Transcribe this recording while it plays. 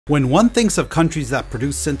When one thinks of countries that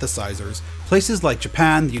produce synthesizers, places like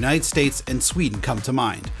Japan, the United States, and Sweden come to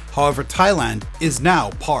mind. However, Thailand is now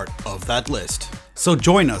part of that list. So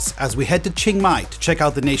join us as we head to Chiang Mai to check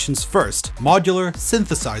out the nation's first modular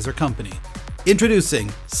synthesizer company.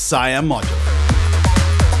 Introducing Siam Modular.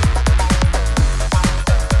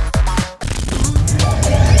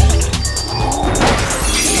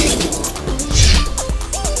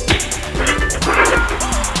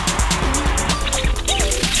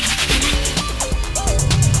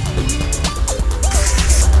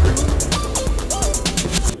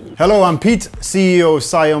 Hello, I'm Pete, CEO of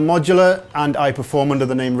Siam Modular, and I perform under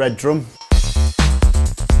the name Red Drum.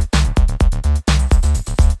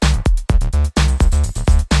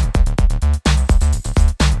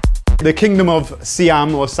 The Kingdom of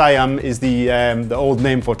Siam, or Siam, is the old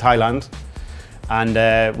name for Thailand,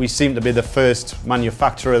 and we seem to be the first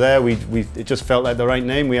manufacturer there. It just felt like the right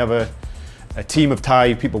name. We have a team of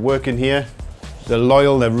Thai people working here. They're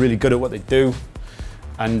loyal, they're really good at what they do,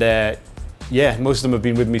 and yeah, most of them have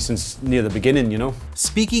been with me since near the beginning, you know.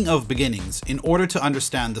 Speaking of beginnings, in order to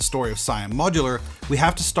understand the story of Siam Modular, we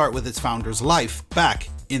have to start with its founder's life back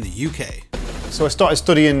in the UK. So I started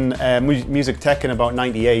studying music tech in about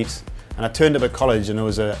 '98, and I turned up at college and there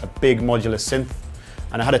was a big modular synth.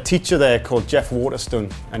 And I had a teacher there called Jeff Waterstone,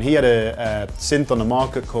 and he had a synth on the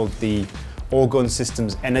market called the Organ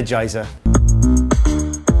Systems Energizer.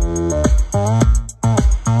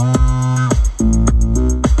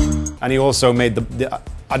 And he also made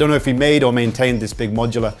I don't know if he made or maintained this big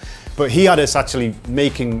modular, but he had us actually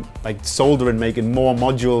making, like soldering, making more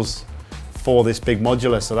modules for this big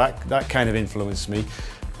modular, so that kind of influenced me.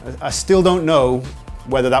 I still don't know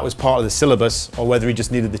whether that was part of the syllabus or whether he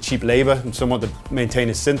just needed the cheap labor and someone to maintain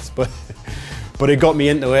his synths, but it got me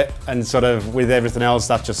into it, and sort of with everything else,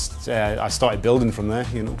 that just, I started building from there,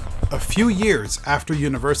 you know. A few years after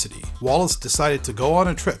university, Wallis decided to go on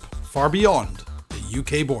a trip far beyond the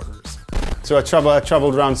UK borders. So I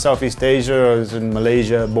traveled around Southeast Asia. I was in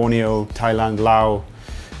Malaysia, Borneo, Thailand, Laos,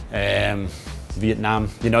 Vietnam.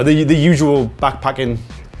 You know, the usual backpacking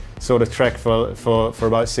sort of trek for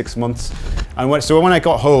about 6 months. And so when I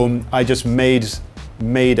got home, I just made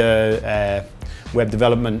a web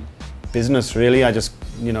development business, really. I just,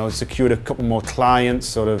 you know, secured a couple more clients,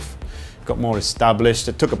 sort of got more established.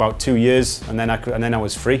 It took about 2 years, and then I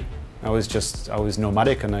was free. I was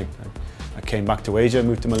nomadic, and I came back to Asia,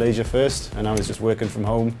 moved to Malaysia first, and I was just working from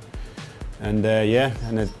home. And yeah,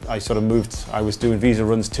 and I sort of moved, I was doing visa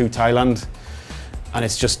runs to Thailand, and I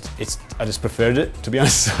just preferred it, to be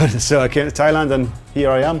honest. So I came to Thailand, and here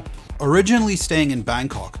I am. Originally staying in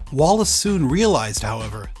Bangkok, Wallis soon realized,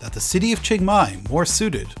 however, that the city of Chiang Mai more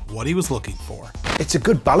suited what he was looking for. It's a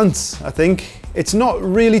good balance, I think. It's not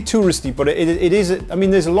really touristy, but it is, I mean,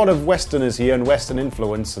 there's a lot of Westerners here and Western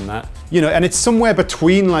influence and that. You know, and it's somewhere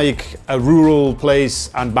between like a rural place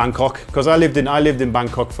and Bangkok, because I lived in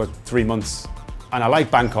Bangkok for 3 months, and I like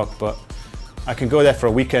Bangkok, but I can go there for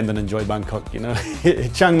a weekend and enjoy Bangkok, you know.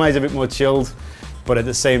 Chiang Mai is a bit more chilled, but at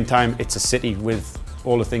the same time, it's a city with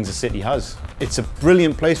all the things a city has. It's a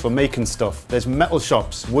brilliant place for making stuff. There's metal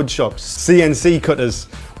shops, wood shops, CNC cutters,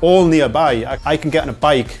 all nearby. I can get on a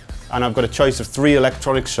bike and I've got a choice of 3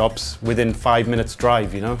 electronics shops within 5 minutes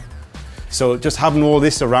drive, you know? So just having all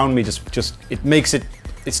this around me, it makes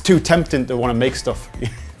it's too tempting to want to make stuff.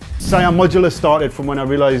 Siam Modular started from when I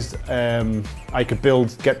realized I could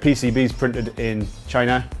get PCBs printed in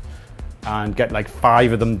China and get like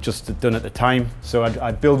 5 of them just done at the time. So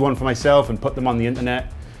I'd build one for myself and put them on the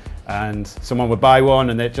internet, and someone would buy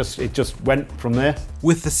one, and it just went from there.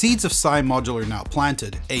 With the seeds of Siam Modular now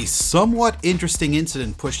planted, a somewhat interesting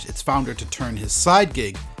incident pushed its founder to turn his side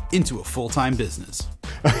gig into a full-time business.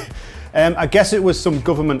 I guess it was some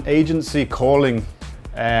government agency calling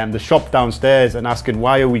the shop downstairs and asking,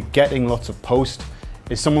 why are we getting lots of post?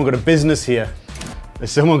 Is someone got a business here?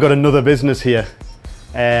 Has someone got another business here?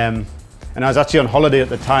 And I was actually on holiday at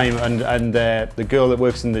the time, and the girl that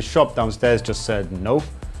works in the shop downstairs just said no,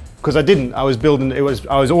 because I didn't. I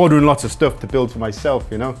was ordering lots of stuff to build for myself,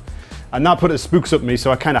 you know, and that put the spooks up me.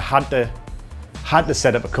 So I kind of had to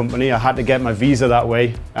set up a company. I had to get my visa that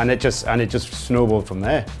way, and it just snowballed from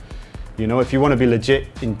there. You know, if you want to be legit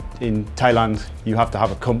in Thailand, you have to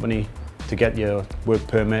have a company to get your work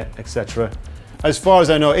permit, etc. As far as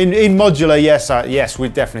I know, in modular, yes, we're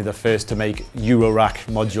definitely the first to make Eurorack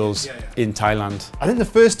modules in Thailand. I think the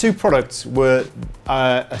first 2 products were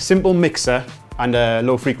a simple mixer and a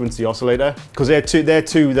low frequency oscillator, because they're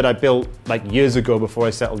two that I built like years ago before I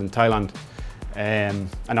settled in Thailand. And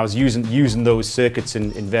I was using those circuits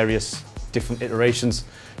in various different iterations.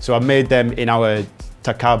 So I made them in our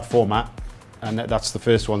Takab format, and that's the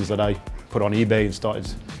first ones that I put on eBay and started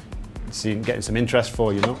getting some interest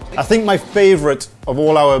for, you know. I think my favorite of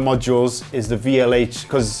all our modules is the VLH,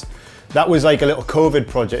 because that was like a little COVID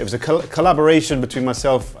project. It was a collaboration between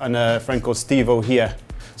myself and a friend called Steve O'Here.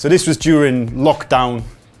 So this was during lockdown,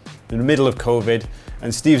 in the middle of COVID,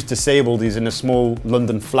 and Steve's disabled. He's in a small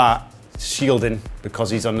London flat, shielding because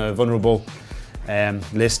he's on a vulnerable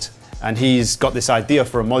list. And he's got this idea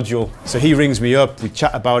for a module. So he rings me up, we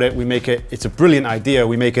chat about it, we make it, it's a brilliant idea,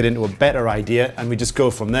 we make it into a better idea, and we just go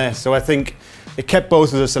from there. So I think it kept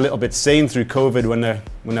both of us a little bit sane through COVID when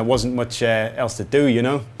there wasn't much else to do, you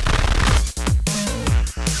know.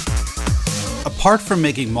 Apart from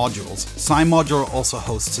making modules, Siam Modular also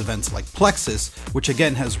hosts events like Plexus, which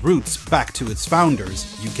again has roots back to its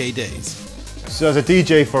founders' UK days. So as a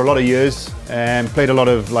DJ for a lot of years, played a lot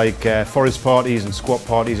of like forest parties and squat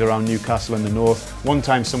parties around Newcastle in the north. One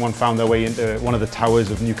time someone found their way into one of the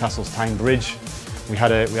towers of Newcastle's Tyne Bridge. We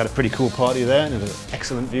had a pretty cool party there, and it was an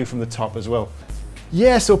excellent view from the top as well.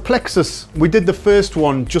 Yeah, so Plexus, we did the first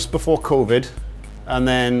one just before COVID, and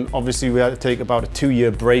then obviously we had to take about a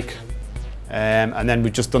 2-year break, and then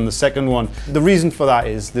we've just done the second one. The reason for that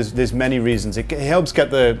is there's many reasons. It helps get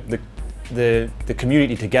the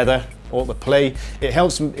community together, all to play.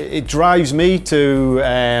 It drives me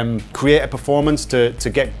to create a performance to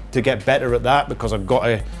get better at that, because I've got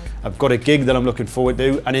a gig that I'm looking forward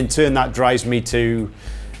to, and in turn that drives me to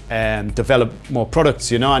develop more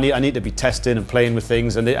products. You know, I need to be testing and playing with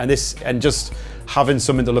things, and just having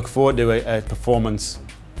something to look forward to, a performance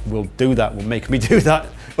will make me do that.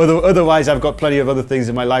 Otherwise, I've got plenty of other things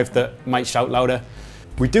in my life that might shout louder.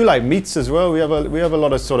 We do like meets as well. We have a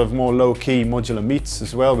lot of sort of more low-key modular meets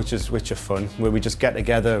as well, which are fun, where we just get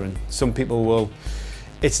together, and some people will.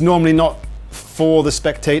 It's normally not for the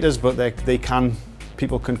spectators, but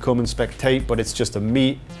people can come and spectate. But it's just a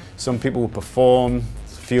meet. Some people will perform. A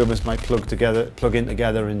few of us might plug in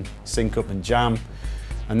together and sync up and jam,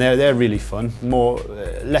 and they're really fun.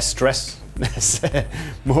 Less stress.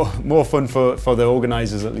 more fun for the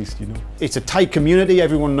organisers, at least, you know. It's a tight community.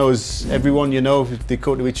 Everyone knows everyone, you know. They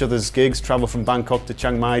go to each other's gigs, travel from Bangkok to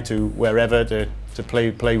Chiang Mai to wherever to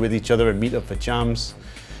play with each other and meet up for jams.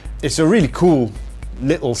 It's a really cool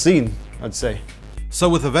little scene, I'd say. So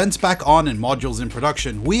with events back on and modules in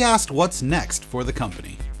production, we asked what's next for the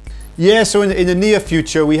company. Yeah, so in the near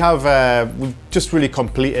future, we've just really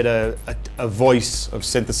completed a voice of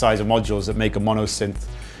synthesizer modules that make a mono synth.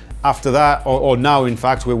 After that, or now in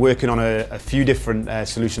fact, we're working on a few different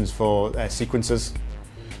solutions for sequencers.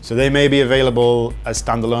 So they may be available as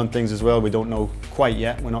standalone things as well. We don't know quite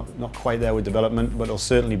yet. We're not quite there with development, but it'll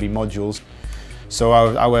certainly be modules.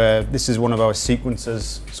 So this is one of our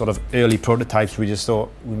sequencers, sort of early prototypes. We just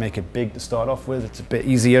thought we'd make it big to start off with. It's a bit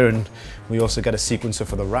easier, and we also get a sequencer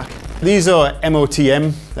for the rack. These are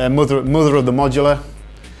MOTM, mother of the modular.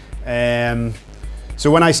 So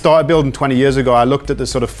when I started building 20 years ago, I looked at the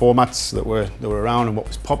sort of formats that were around and what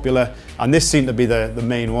was popular, and this seemed to be the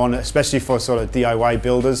main one, especially for sort of DIY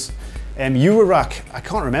builders. Eurorack, I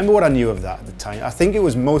can't remember what I knew of that at the time. I think it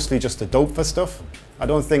was mostly just a dope for stuff. I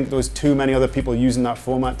don't think there was too many other people using that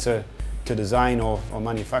format to design or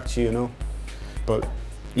manufacture, you know. But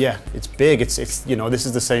yeah, it's big. It's you know, this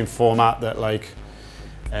is the same format that like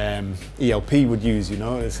ELP would use, you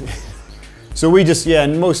know. So we just, yeah,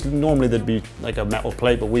 and normally there'd be like a metal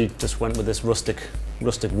plate, but we just went with this rustic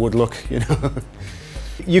wood look, you know.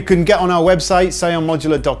 You can get on our website,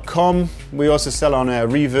 siammodular.com. We also sell on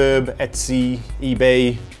Reverb, Etsy,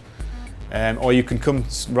 eBay, or you can come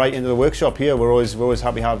right into the workshop here. We're always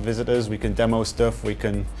happy to have visitors. We can demo stuff, we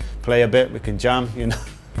can play a bit, we can jam, you know.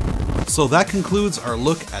 So that concludes our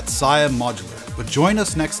look at Siam Modular, but join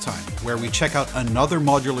us next time where we check out another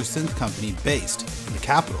modular synth company based in the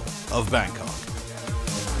capital of Bangkok.